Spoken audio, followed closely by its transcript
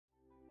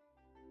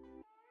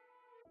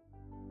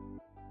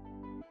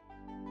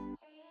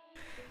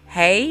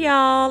Hey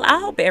y'all,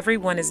 I hope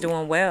everyone is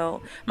doing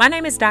well. My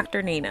name is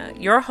Dr. Nina,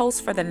 your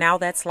host for the Now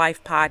That's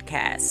Life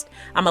podcast.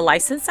 I'm a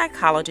licensed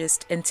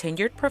psychologist and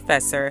tenured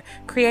professor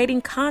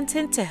creating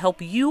content to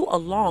help you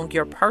along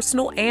your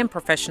personal and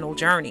professional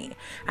journey.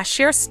 I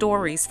share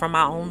stories from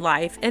my own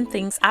life and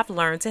things I've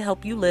learned to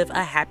help you live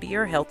a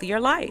happier,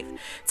 healthier life.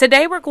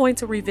 Today we're going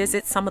to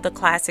revisit some of the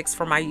classics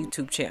from my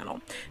YouTube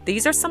channel.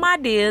 These are some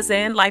ideas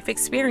and life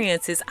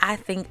experiences I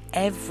think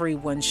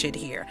everyone should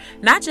hear,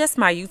 not just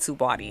my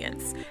YouTube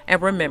audience. And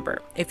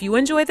remember, if you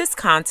enjoy this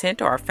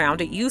content or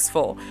found it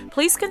useful,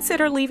 please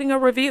consider leaving a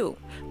review.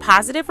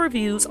 Positive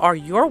reviews are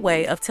your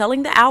way of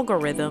telling the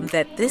algorithm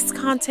that this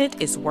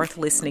content is worth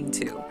listening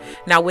to.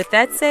 Now, with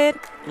that said,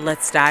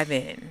 let's dive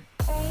in.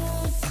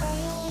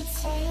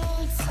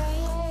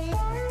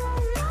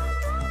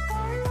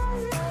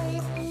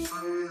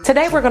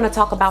 Today, we're going to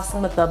talk about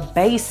some of the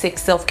basic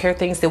self-care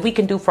things that we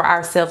can do for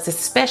ourselves,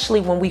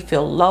 especially when we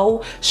feel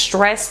low,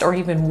 stressed, or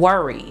even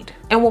worried.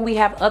 And when we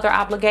have other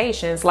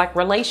obligations like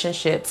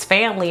relationships,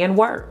 family, and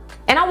work.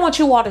 And I want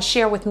you all to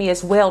share with me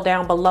as well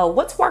down below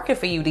what's working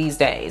for you these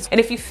days. And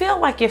if you feel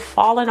like you're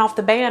falling off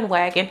the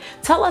bandwagon,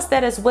 tell us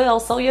that as well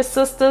so your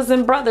sisters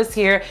and brothers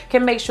here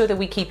can make sure that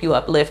we keep you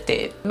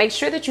uplifted. Make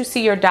sure that you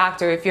see your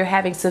doctor if you're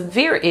having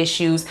severe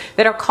issues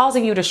that are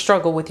causing you to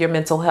struggle with your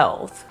mental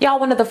health. Y'all,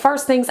 one of the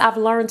first things I've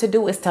learned to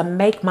do is to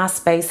make my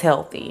space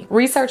healthy.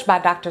 Research by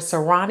Dr.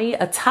 Sarani,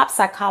 a top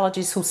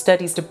psychologist who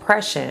studies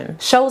depression,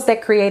 shows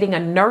that creating a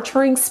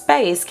nurturing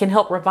space can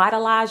help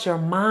revitalize your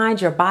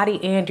mind, your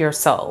body, and your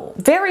soul.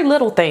 Very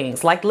little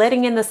things like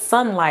letting in the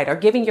sunlight or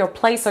giving your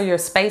place or your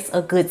space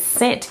a good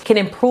scent can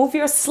improve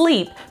your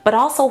sleep, but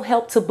also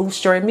help to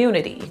boost your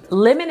immunity.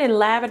 Lemon and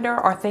lavender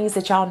are things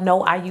that y'all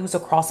know I use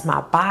across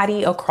my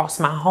body, across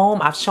my home.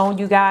 I've shown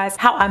you guys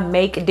how I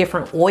make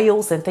different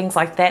oils and things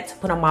like that to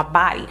put on my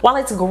body. While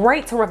it's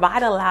great to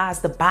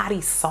revitalize the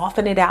body,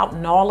 soften it out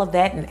and all of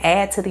that and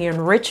add to the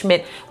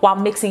enrichment while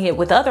mixing it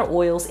with other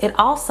oils, it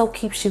also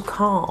keeps you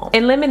calm.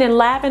 And lemon and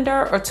lavender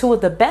are two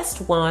of the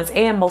best ones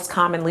and most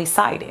commonly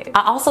cited.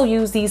 I also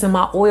use these in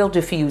my oil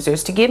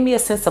diffusers to give me a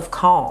sense of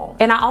calm.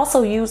 And I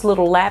also use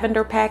little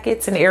lavender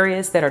packets in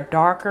areas that are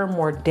darker,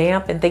 more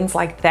damp and things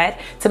like that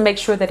to make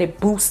sure that it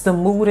boosts the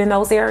mood in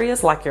those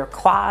areas like your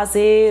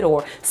closet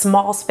or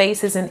small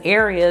spaces and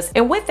areas.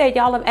 And with that,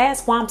 y'all have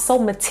asked why I'm so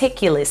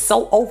meticulous,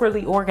 so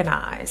overly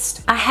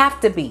organized. I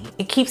have to be.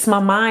 It keeps my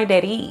mind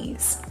at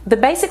ease. The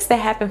basics that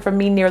happen for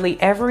me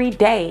nearly every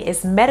day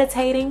is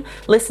meditating,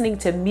 listening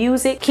to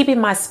music,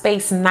 keeping my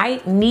space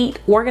neat,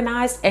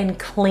 organized, and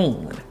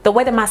clean. The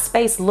way that my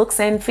space looks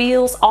and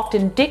feels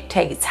often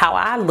dictates how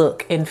I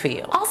look and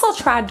feel. Also,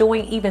 try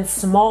doing even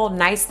small,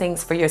 nice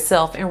things for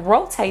yourself and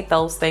rotate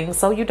those things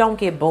so you don't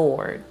get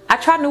bored. I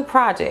try new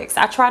projects.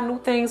 I try new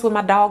things with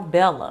my dog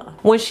Bella,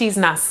 when she's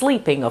not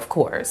sleeping, of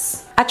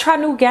course. I try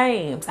new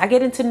games. I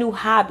get into new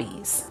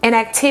hobbies and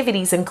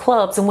activities and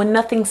clubs, and when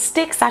nothing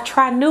sticks, I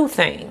try new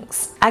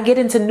things. I get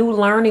into new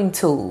learning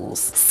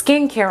tools,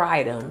 skincare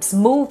items,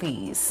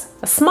 movies,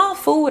 small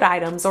food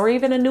items, or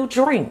even a new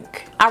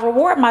drink. I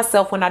reward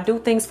myself when I do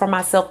things for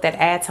myself that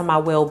add to my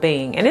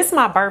well-being, and it's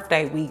my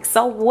birthday week,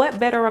 so what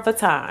better of a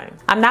time?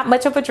 I'm not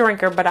much of a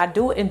drinker, but I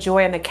do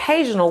enjoy an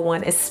occasional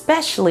one,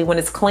 especially when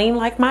it's clean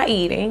like my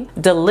eating,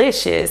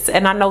 delicious,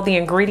 and I know the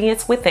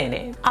ingredients within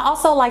it. I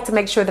also like to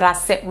make sure that I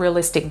set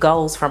realistic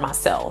goals for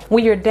myself.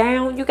 When you're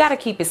down, you gotta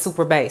keep it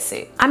super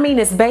basic. I mean,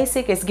 as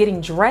basic as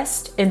getting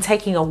dressed and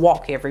taking a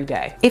walk every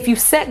day. If you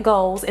set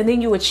goals and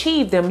then you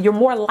achieve them, you're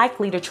more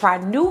likely to try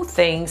new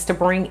things to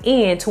bring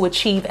in to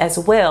achieve as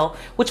well,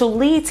 which will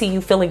lead to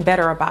you feeling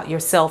better about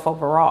yourself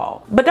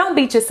overall. But don't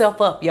beat yourself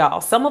up,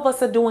 y'all. Some of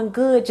us are doing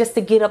good just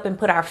to get up and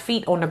put our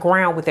feet on the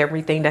ground with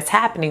everything that's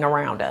happening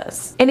around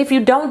us. And if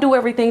you don't do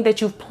everything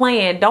that you've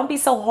planned, don't be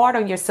so hard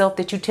on yourself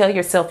that you tell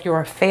yourself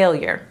you're a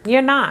failure.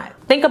 You're not.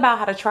 Think about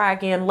how to try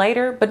again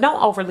later, but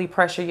don't overly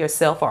pressure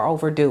yourself or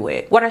overdo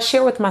it. What I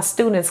share with my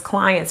students,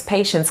 clients,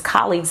 patients,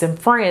 colleagues, and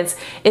friends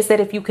is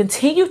that if you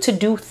continue to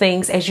do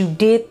things as you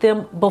did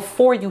them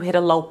before you hit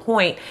a low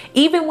point,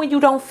 even when you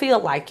don't feel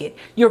like it,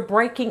 you're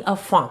breaking a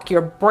funk.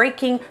 You're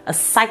breaking a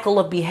cycle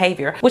of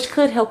behavior, which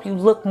could help you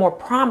look more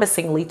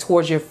promisingly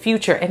towards your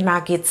future and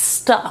not get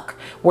stuck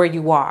where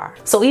you are.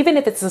 So even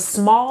if it's a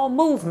small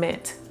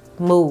movement,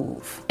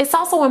 move. It's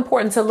also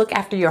important to look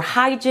after your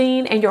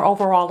hygiene and your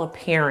overall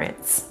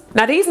appearance.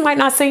 Now, these might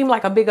not seem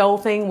like a big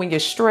old thing when you're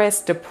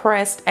stressed,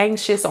 depressed,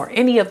 anxious, or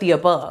any of the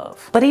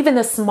above. But even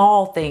the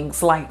small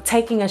things like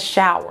taking a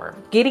shower,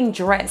 getting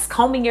dressed,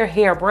 combing your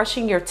hair,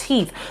 brushing your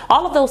teeth,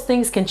 all of those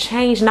things can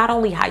change not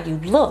only how you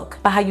look,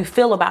 but how you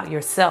feel about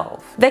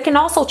yourself. They can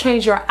also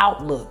change your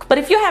outlook. But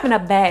if you're having a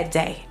bad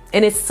day,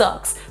 and it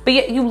sucks. But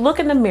yet you look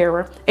in the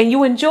mirror and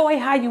you enjoy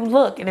how you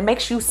look and it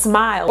makes you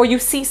smile, or you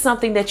see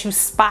something that you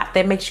spot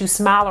that makes you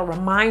smile or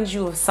reminds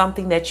you of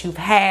something that you've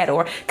had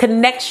or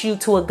connects you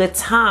to a good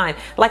time,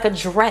 like a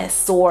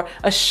dress or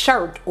a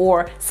shirt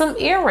or some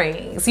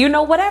earrings,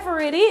 whatever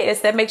it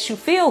is that makes you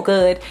feel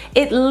good.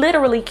 It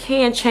literally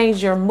can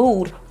change your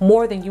mood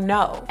more than you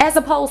know, as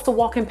opposed to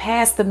walking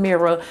past the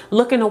mirror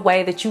looking a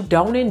way that you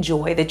don't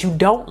enjoy, that you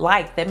don't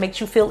like, that makes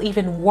you feel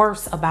even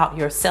worse about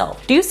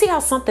yourself. Do you see how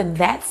something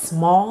that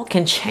small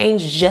can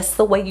change just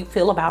the way you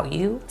feel about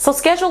you? So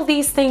schedule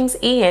these things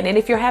in, and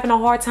if you're having a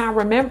hard time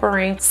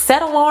remembering,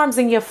 set alarms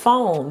in your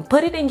phone,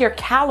 put it in your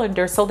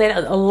calendar so that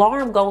an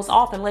alarm goes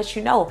off and lets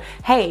you know,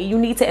 hey, you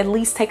need to at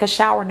least take a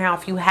shower now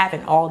if you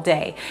haven't all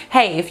day.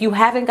 Hey, if you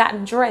haven't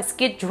gotten dressed,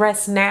 get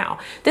dressed now.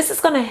 This is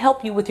going to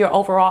help you with your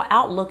overall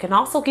outlook and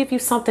also give you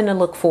something to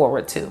look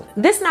forward to.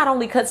 This not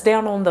only cuts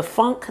down on the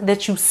funk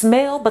that you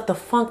smell, but the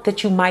funk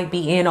that you might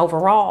be in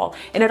overall.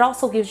 And it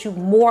also gives you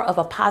more of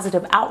a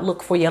positive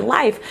outlook for your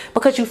life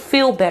because you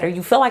feel better.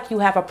 You feel like you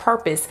have a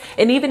purpose.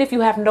 And even if you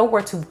have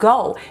nowhere to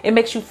go, it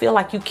makes you feel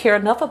like you care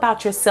enough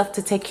about yourself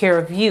to take care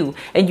of you.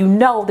 And you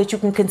know that you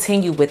can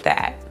continue with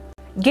that.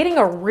 Getting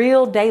a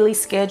real daily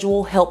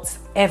schedule helps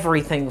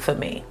everything for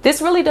me.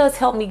 This really does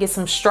help me get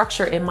some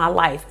structure in my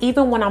life,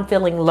 even when I'm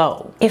feeling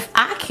low. If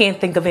I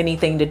can't think of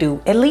anything to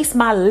do, at least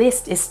my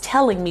list is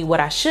telling me what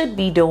I should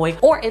be doing,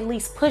 or at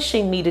least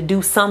pushing me to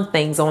do some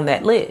things on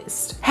that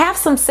list. Have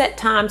some set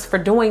times for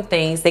doing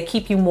things that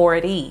keep you more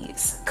at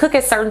ease. Cook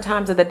at certain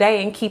times of the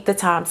day and keep the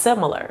time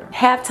similar.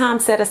 Have time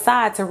set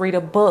aside to read a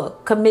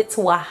book, commit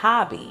to a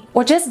hobby,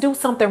 or just do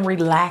something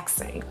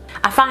relaxing.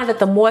 I find that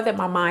the more that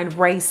my mind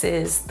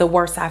races, the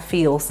worse I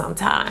feel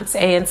sometimes.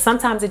 And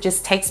sometimes it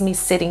just takes me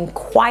sitting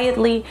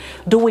quietly,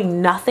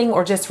 doing nothing,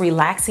 or just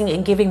relaxing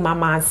and giving my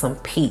mind some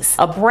peace.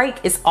 A break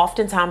is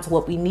oftentimes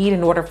what we need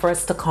in order for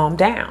us to calm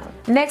down.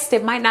 Next,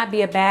 it might not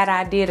be a bad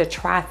idea to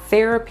try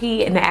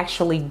therapy and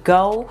actually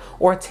go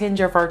or attend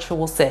your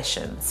virtual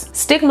sessions.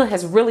 Stigma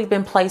has really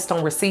been placed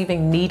on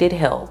receiving needed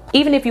help.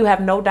 Even if you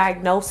have no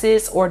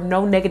diagnosis or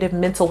no negative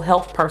mental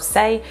health per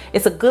se,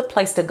 it's a good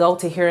place to go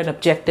to hear an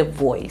objective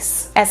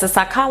voice. As a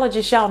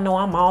psychologist, y'all know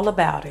I'm all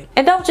about it.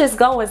 And don't just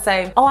go and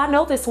say, oh, I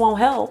know this won't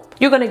help.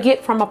 You're going to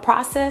get from a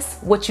process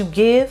what you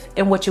give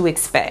and what you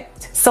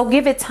expect. So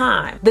give it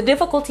time. The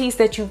difficulties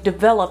that you've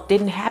developed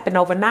didn't happen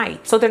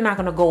overnight, so they're not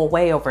going to go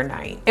away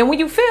overnight. And when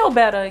you feel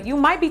better, you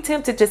might be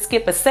tempted to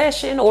skip a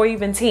session or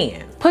even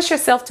 10. Push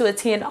yourself to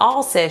attend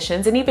all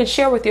sessions and even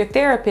share with your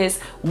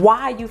therapist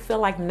why you feel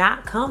like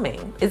not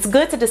coming. It's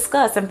good to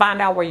discuss and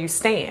find out where you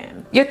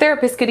stand. Your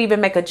therapist could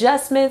even make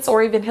adjustments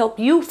or even help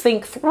you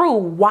think through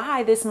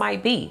why this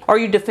might be. Are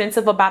you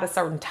defensive about a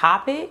certain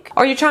topic?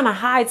 Are you trying to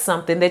hide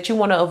something that you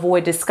want to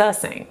avoid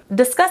discussing?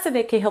 Discussing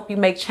it can help you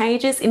make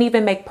changes and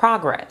even make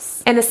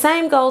progress. And the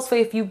same goes for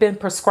if you've been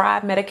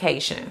prescribed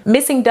medication.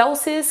 Missing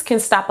doses can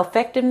stop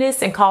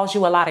effectiveness and cause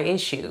you a lot of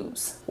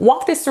issues.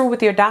 Walk this through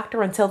with your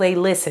doctor until they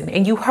listen.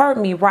 And you heard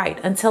me right,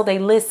 until they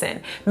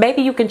listen.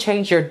 Maybe you can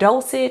change your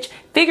dosage,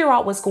 figure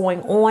out what's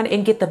going on,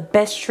 and get the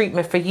best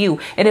treatment for you.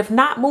 And if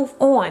not, move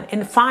on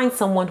and find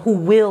someone who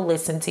will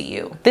listen to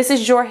you. This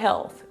is your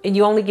health, and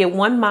you only get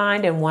one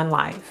mind and one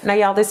life. Now,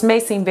 y'all, this may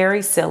seem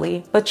very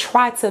silly, but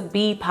try to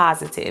be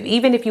positive,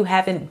 even if you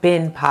haven't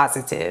been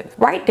positive.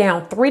 Write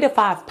down 3 to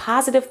 5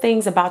 positive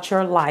things about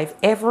your life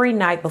every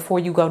night before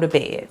you go to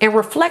bed, and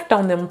reflect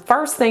on them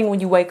first thing when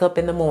you wake up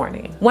in the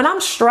morning. When I'm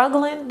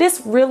struggling,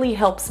 this really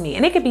helps me,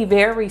 and it could be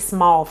very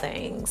small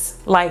things,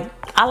 like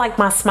I like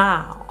my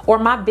smile, or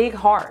my big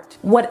heart.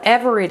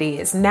 Whatever it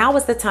is, now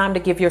is the time to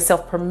give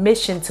yourself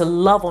permission to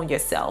love on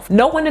yourself.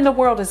 No one in the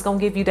world is going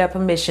to give you that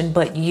permission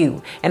but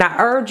you. And I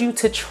urge you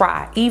to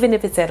try, even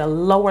if it's at a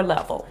lower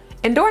level.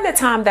 And during the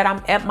time that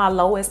I'm at my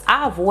lowest,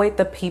 I avoid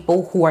the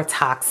people who are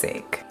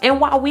toxic. And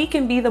while we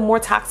can be the more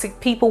toxic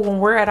people when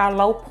we're at our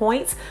low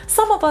points,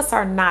 some of us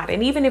are not.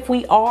 And even if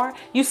we are,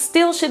 you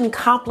still shouldn't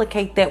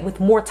complicate that with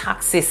more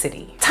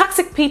toxicity.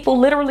 Toxic people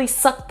literally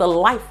suck the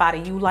life out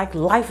of you like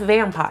life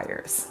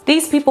vampires.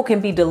 These people can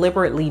be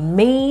deliberately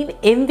mean,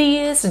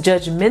 envious,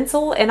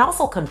 judgmental, and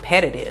also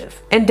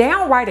competitive, and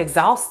downright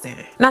exhausting.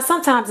 Now,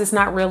 sometimes it's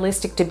not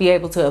realistic to be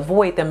able to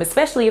avoid them,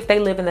 especially if they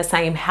live in the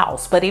same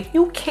house. But if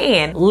you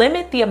can,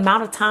 limit the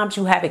amount of times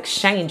you have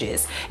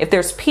exchanges. If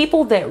there's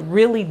people that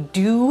really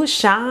do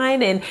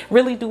shine and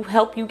really do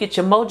help you get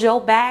your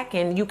mojo back,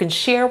 and you can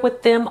share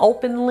with them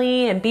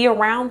openly and be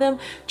around them,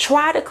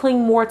 try to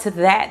cling more to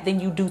that than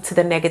you do to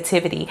the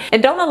negativity.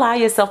 And don't allow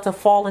yourself to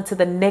fall into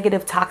the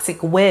negative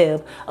toxic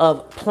web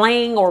of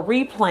playing or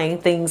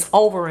replaying things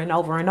over and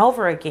over and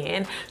over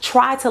again.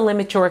 Try to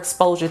limit your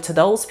exposure to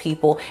those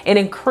people and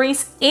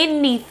increase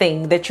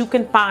anything that you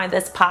can find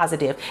that's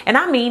positive. And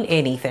I mean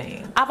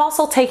anything. I've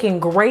also taken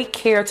great great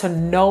care to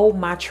know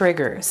my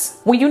triggers.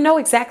 When you know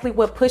exactly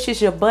what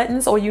pushes your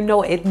buttons, or you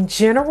know in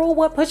general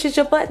what pushes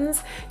your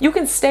buttons, you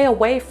can stay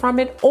away from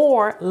it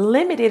or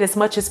limit it as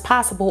much as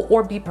possible,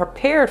 or be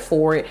prepared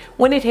for it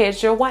when it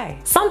heads your way.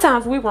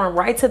 Sometimes we run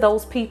right to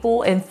those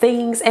people and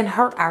things and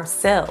hurt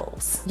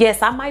ourselves.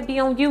 Yes, I might be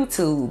on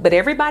YouTube, but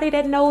everybody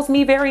that knows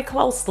me very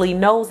closely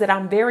knows that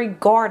I'm very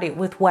guarded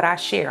with what I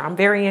share. I'm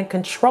very in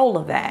control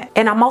of that.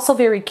 And I'm also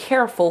very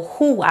careful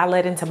who I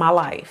let into my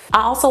life.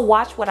 I also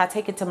watch what I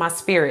take into my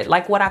spirit,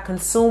 like what I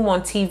consume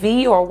on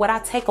TV or what I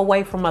take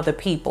away from other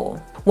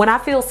people. When I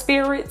feel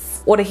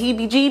spirits or the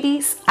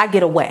heebie-jeebies, I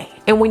get away.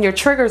 And when your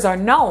triggers are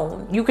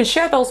known, you can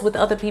share those with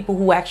other people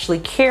who actually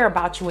care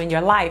about you in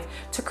your life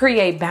to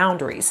create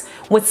boundaries.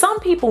 When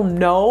some people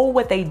know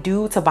what they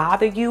do to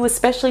bother you,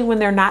 especially when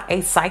they're not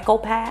a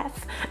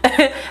psychopath,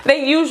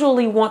 they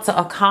usually want to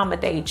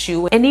accommodate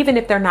you. And even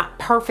if they're not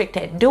perfect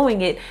at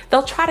doing it,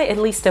 they'll try to at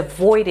least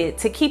avoid it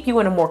to keep you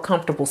in a more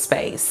comfortable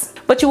space.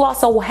 But you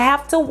also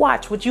have to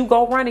watch what you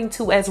go running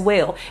to as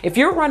well. If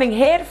you're running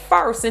head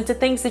first into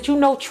things that you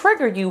know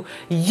trigger you,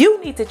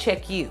 you need to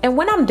check you. And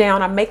when I'm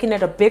down, I'm making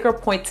it a bigger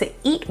point to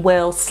eat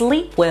well,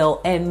 sleep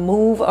well, and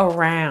move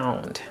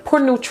around. Poor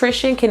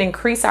nutrition can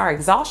increase our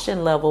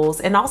exhaustion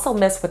levels and also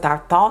mess with our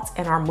thoughts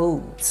and our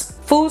moods.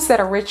 Foods that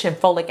are rich in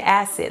folic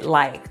acid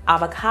like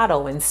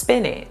avocado and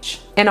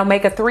spinach, and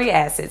omega-3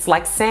 acids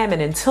like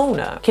salmon and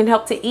tuna can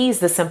help to ease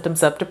the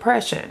symptoms of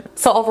depression.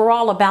 So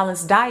overall, a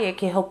balanced diet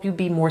can help you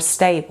be more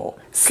stable.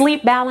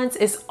 Sleep balance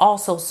is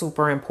also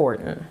super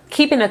important.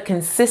 Keeping a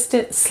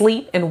consistent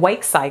sleep and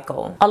wake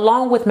cycle,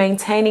 along with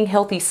maintaining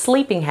healthy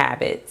sleeping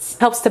habits,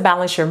 helps to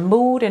balance your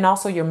mood and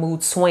also your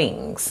mood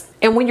swings.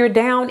 And when you're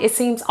down, it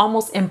seems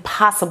almost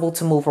impossible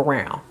to move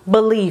around.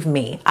 Believe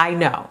me, I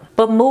know.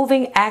 But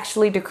moving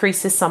actually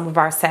decreases some of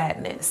our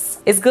sadness.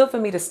 It's good for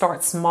me to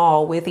start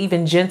small with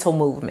even gentle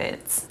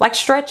movements, like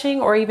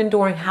stretching or even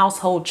doing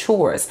household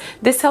chores.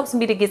 This helps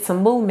me to get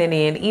some movement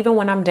in even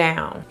when I'm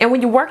down. And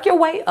when you work your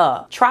way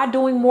up, try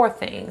doing more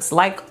things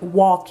like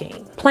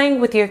walking, playing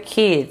with your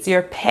kids,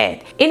 your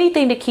pet,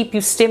 anything to keep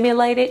you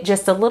stimulated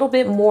just a little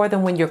bit more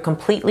than when you're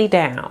completely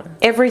down.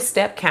 Every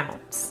step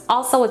counts.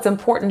 Also, it's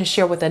important to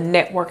share with a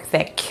network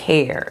that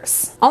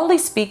cares. Only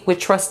speak with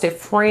trusted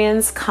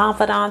friends,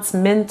 confidants,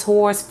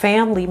 mentors,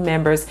 family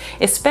members,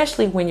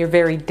 especially when you're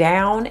very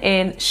down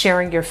and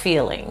sharing your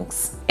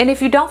feelings. And if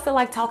you don't feel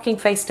like talking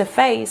face to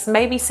face,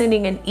 maybe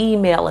sending an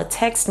email, a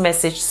text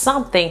message,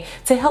 something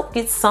to help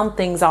get some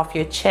things off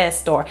your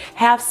chest, or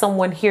have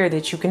someone here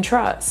that you can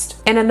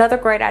trust. And another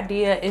great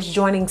idea is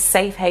joining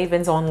safe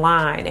havens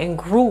online and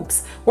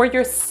groups where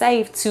you're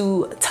safe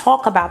to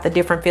talk about the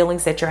different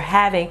feelings that you're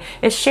having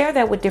and share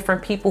that with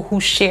different people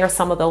who share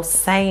some of those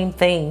same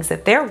things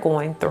that they're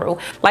going through.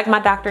 Like my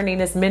Dr.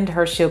 Nina's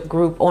mentorship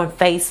group on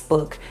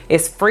Facebook.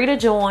 It's free to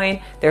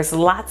join. There's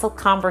lots of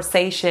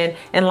conversation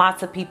and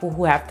lots of people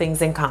who have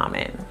things in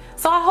common.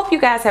 So I hope you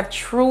guys have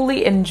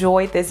truly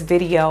enjoyed this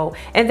video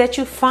and that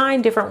you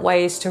find different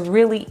ways to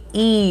really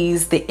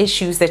ease the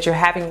issues that you're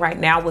having right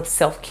now with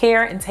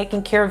self-care and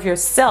taking care of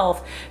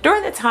yourself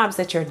during the times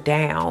that you're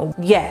down.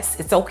 Yes,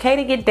 it's okay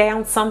to get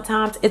down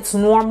sometimes. It's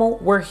normal.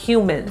 We're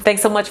human.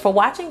 Thanks so much for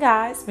watching,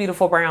 guys.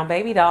 Beautiful brown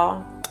baby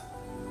doll.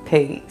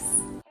 Peace.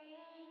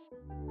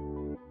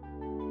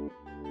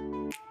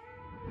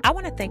 I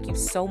want to thank you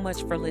so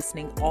much for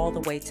listening all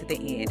the way to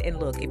the end. And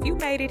look, if you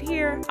made it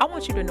here, I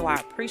want you to know I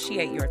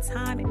appreciate your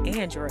time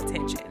and your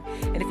attention.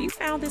 And if you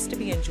found this to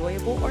be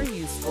enjoyable or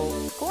useful,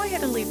 go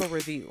ahead and leave a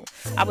review.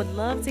 I would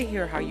love to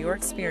hear how your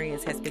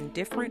experience has been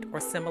different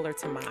or similar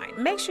to mine.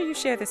 Make sure you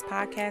share this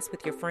podcast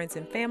with your friends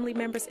and family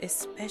members,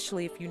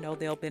 especially if you know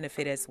they'll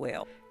benefit as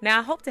well. Now,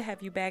 I hope to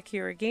have you back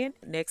here again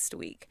next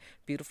week.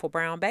 Beautiful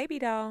brown baby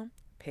doll.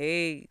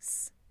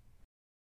 Peace.